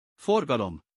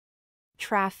Forgalom.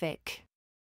 Traffic.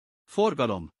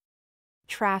 Forgalom.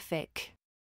 Traffic.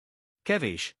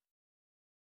 Kevés.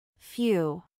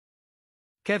 Few.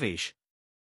 Kevés.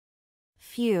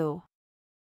 Few.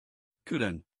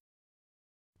 Külön.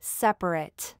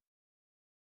 Separate.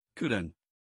 Külön.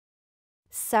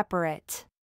 Separate.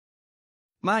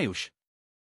 Május.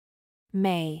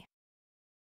 May.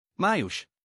 Május.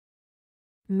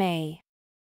 May.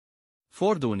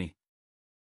 Fordulni.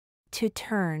 To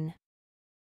turn.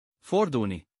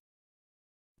 Fordulni.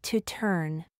 To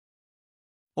turn.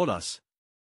 Olasz.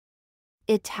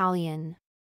 Italian.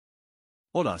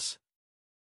 Olasz.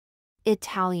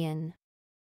 Italian.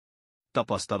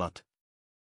 Tapasztalat.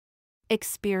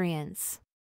 Experience.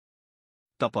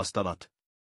 Tapasztalat.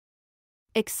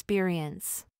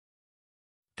 Experience.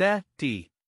 Te, ti.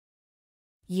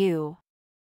 You.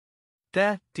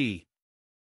 Te, ti.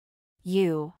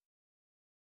 You.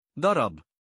 Darab.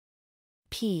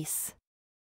 Peace.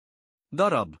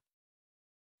 Darab.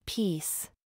 Peace.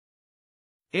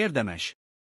 Érdemes.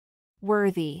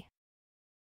 Worthy.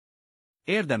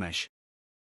 Érdemes.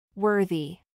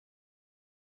 Worthy.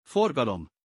 Forgalom.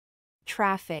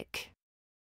 Traffic.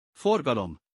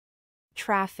 Forgalom.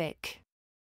 Traffic.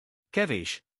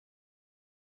 Kevés.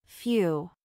 Few.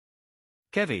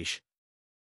 Kevés.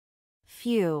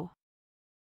 Few.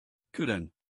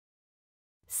 Külön.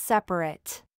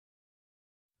 Separate.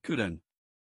 Külön.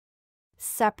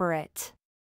 Separate.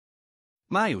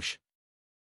 Május.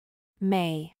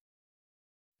 May.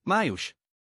 Május.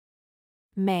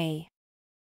 May.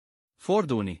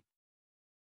 Fordulni.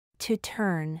 To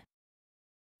turn.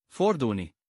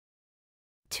 Fordulni.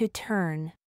 To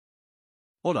turn.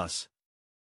 Olasz.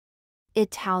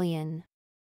 Italian.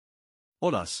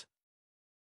 Olasz.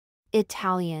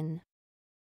 Italian.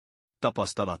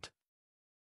 Tapasztalat.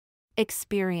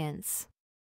 Experience.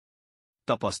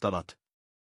 Tapasztalat.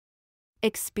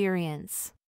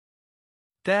 Experience.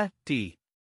 Te, ti.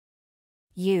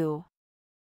 You.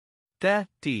 Te,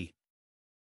 ti.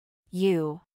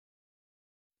 You.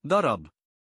 Darab.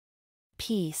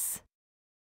 Peace.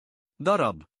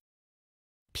 Darab.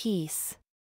 Peace.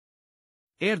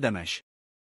 Érdemes.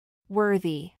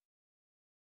 Worthy.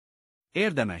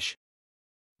 Érdemes.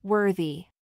 Worthy.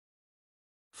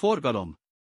 Forgalom.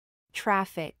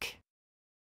 Traffic.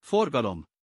 Forgalom.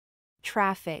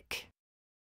 Traffic.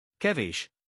 Kevés.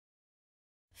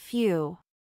 Few.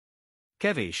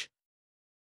 Kevés.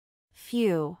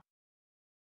 Few.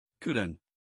 Külön.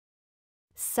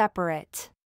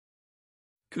 Separate.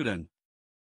 Külön.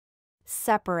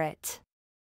 Separate.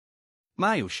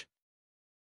 Május.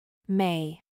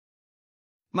 May.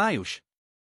 Május.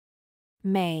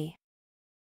 May.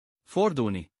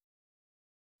 Fordulni.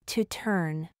 To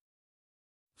turn.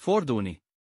 Fordulni.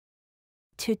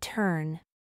 To turn.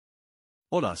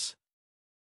 Olasz.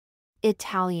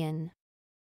 Italian.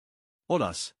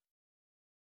 Olasz.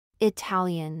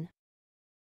 Italian.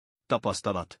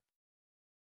 Tapasztalat.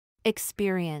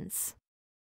 Experience.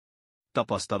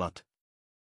 Tapasztalat.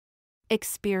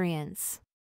 Experience.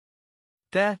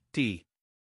 Te, ti.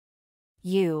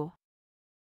 You.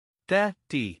 Te,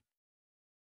 ti.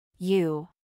 You.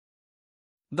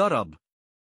 Darab.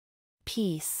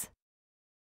 Peace.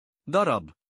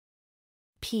 Darab.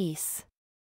 Peace.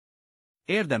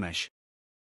 Érdemes.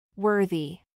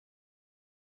 Worthy.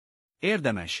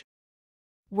 Érdemes.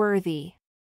 Worthy.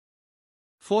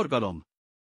 Forgalom.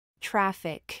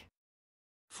 Traffic.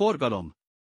 Forgalom.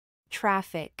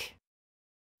 Traffic.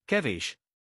 Kevés.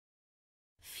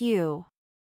 Few.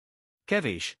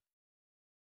 Kevés.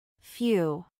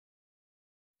 Few.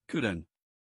 Külön.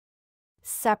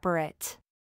 Separate.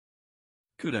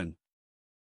 Külön.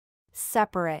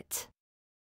 Separate.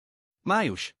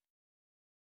 Május.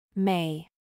 May.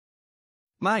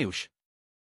 Május.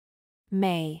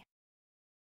 May.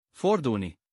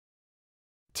 Fordulni.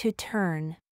 To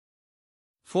turn.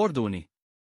 Fordulni.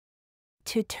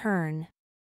 To turn.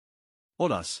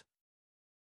 Olasz.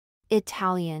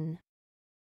 Italian.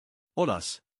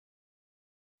 Olasz.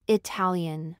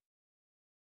 Italian.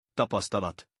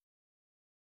 Tapasztalat.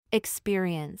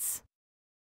 Experience.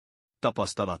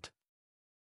 Tapasztalat.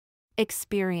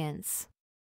 Experience.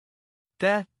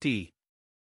 Te, ti.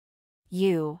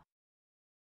 You.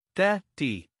 Te,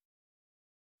 ti.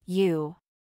 You.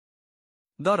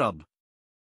 Darab.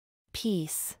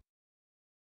 Peace.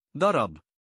 Darab.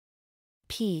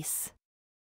 Peace.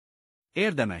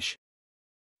 Érdemes.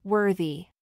 Worthy.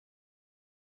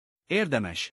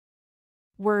 Érdemes.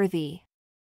 Worthy.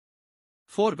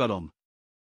 Forgalom.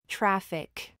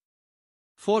 Traffic.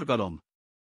 Forgalom.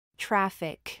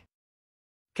 Traffic.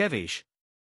 Kevés.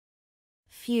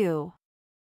 Few.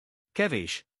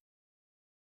 Kevés.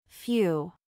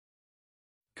 Few.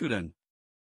 Külön.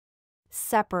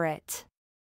 Separate.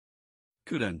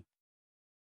 Külön.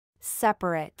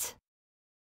 Separate.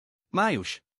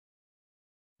 Május.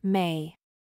 May.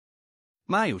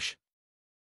 Május.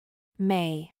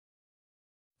 May.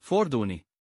 Fordulni.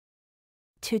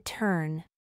 To turn.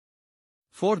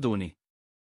 Fordulni.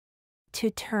 To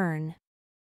turn.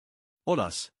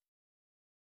 Olasz.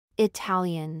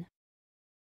 Italian.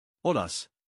 Olasz.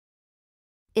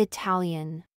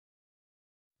 Italian.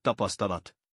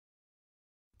 Tapasztalat.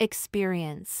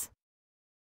 Experience.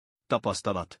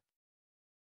 Tapasztalat.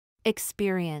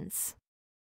 Experience.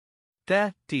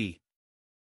 Te, ti.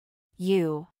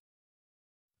 You.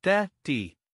 Te,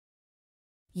 ti.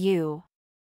 You.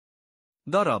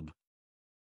 Darab.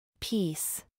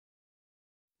 Peace.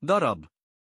 Darab.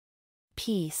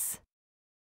 Peace.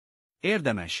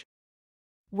 Érdemes.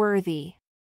 Worthy.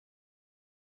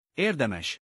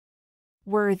 Érdemes.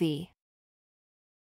 Worthy.